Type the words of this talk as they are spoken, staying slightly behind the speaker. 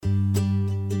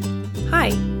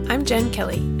I'm Jen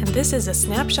Kelly, and this is a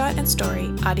Snapshot and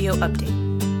Story audio update.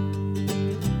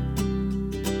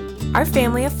 Our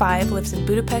family of 5 lives in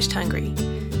Budapest, Hungary.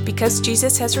 Because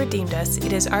Jesus has redeemed us,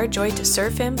 it is our joy to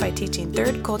serve Him by teaching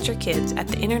third culture kids at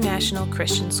the International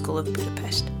Christian School of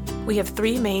Budapest. We have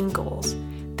 3 main goals.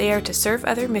 They are to serve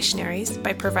other missionaries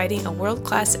by providing a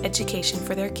world-class education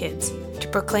for their kids, to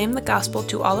proclaim the gospel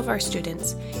to all of our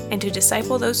students, and to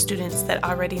disciple those students that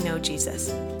already know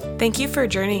Jesus. Thank you for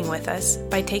journeying with us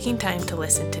by taking time to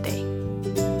listen today.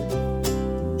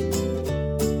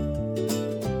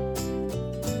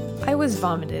 I was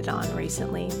vomited on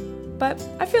recently, but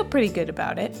I feel pretty good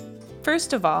about it.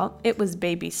 First of all, it was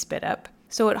baby spit up,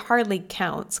 so it hardly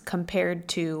counts compared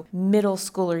to middle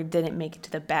schooler didn't make it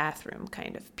to the bathroom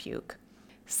kind of puke.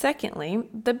 Secondly,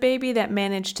 the baby that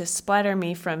managed to splatter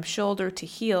me from shoulder to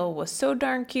heel was so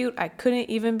darn cute I couldn't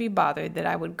even be bothered that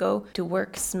I would go to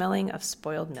work smelling of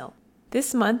spoiled milk.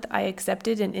 This month, I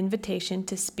accepted an invitation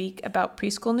to speak about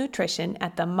preschool nutrition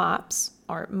at the MOPS,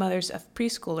 or Mothers of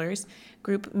Preschoolers,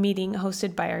 group meeting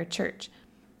hosted by our church.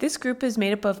 This group is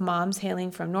made up of moms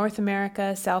hailing from North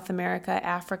America, South America,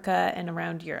 Africa, and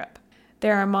around Europe.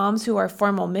 There are moms who are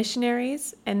formal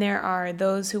missionaries, and there are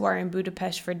those who are in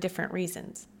Budapest for different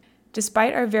reasons.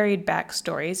 Despite our varied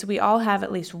backstories, we all have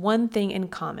at least one thing in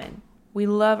common. We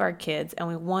love our kids, and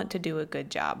we want to do a good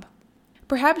job.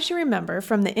 Perhaps you remember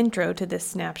from the intro to this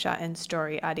Snapshot and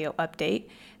Story audio update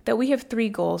that we have 3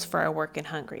 goals for our work in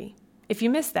Hungary. If you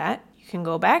missed that, you can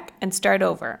go back and start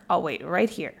over. I'll wait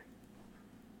right here.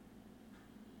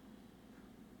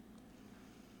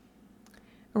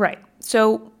 Right,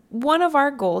 so one of our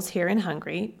goals here in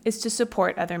Hungary is to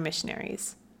support other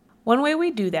missionaries. One way we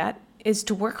do that is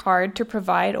to work hard to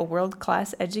provide a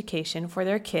world-class education for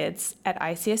their kids at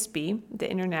ICSB, the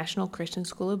International Christian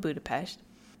School of Budapest.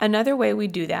 Another way we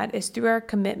do that is through our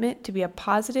commitment to be a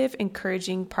positive,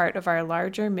 encouraging part of our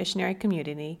larger missionary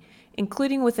community,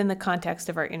 including within the context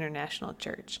of our international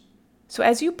church. So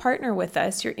as you partner with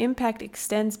us, your impact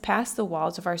extends past the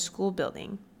walls of our school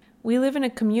building. We live in a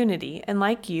community, and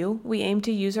like you, we aim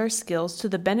to use our skills to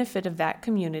the benefit of that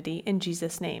community in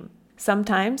Jesus' name.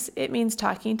 Sometimes it means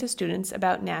talking to students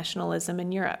about nationalism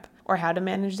in Europe, or how to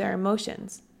manage their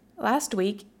emotions. Last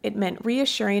week, it meant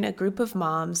reassuring a group of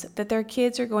moms that their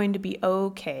kids are going to be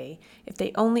okay if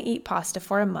they only eat pasta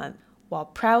for a month, while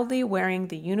proudly wearing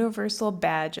the universal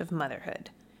badge of motherhood,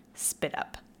 spit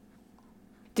up.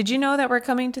 Did you know that we're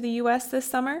coming to the U.S. this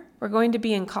summer? We're going to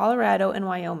be in Colorado and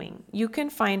Wyoming. You can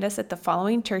find us at the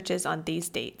following churches on these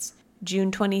dates: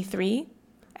 June 23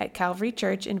 at Calvary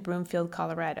Church in Broomfield,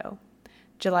 Colorado;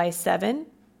 July 7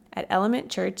 at Element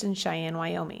Church in Cheyenne,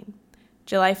 Wyoming;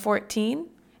 July 14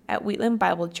 at Wheatland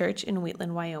Bible Church in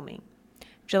Wheatland, Wyoming;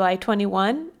 July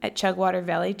 21 at Chugwater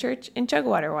Valley Church in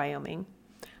Chugwater, Wyoming;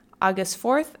 August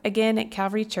 4th again at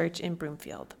Calvary Church in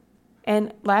Broomfield.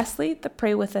 And lastly, the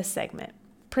Pray With Us segment.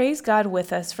 Praise God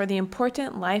with us for the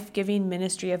important life-giving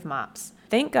ministry of MOPS.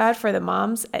 Thank God for the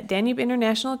moms at Danube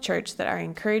International Church that are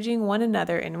encouraging one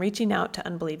another and reaching out to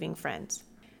unbelieving friends.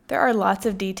 There are lots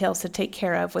of details to take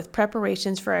care of with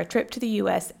preparations for our trip to the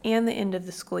U.S. and the end of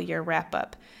the school year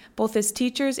wrap-up, both as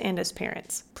teachers and as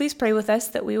parents. Please pray with us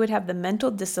that we would have the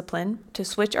mental discipline to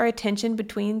switch our attention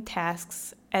between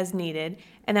tasks as needed,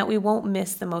 and that we won't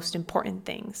miss the most important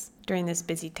things during this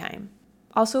busy time.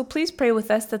 Also, please pray with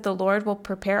us that the Lord will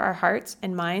prepare our hearts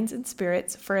and minds and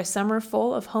spirits for a summer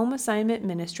full of home assignment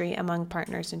ministry among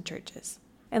partners and churches.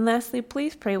 And lastly,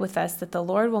 please pray with us that the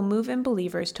Lord will move in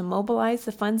believers to mobilize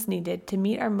the funds needed to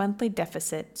meet our monthly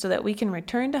deficit so that we can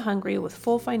return to Hungary with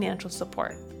full financial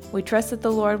support. We trust that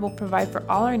the Lord will provide for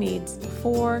all our needs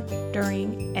before,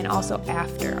 during, and also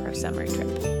after our summer trip.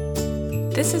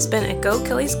 This has been a Go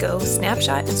Kellys Go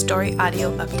Snapshot and Story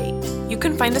audio update. You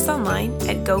can find us online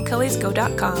at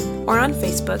gokellysgo.com or on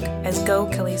Facebook as Go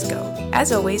Kellys Go.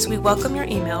 As always, we welcome your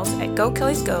emails at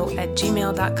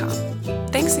gokellysgo@gmail.com.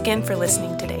 Thanks again for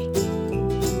listening today.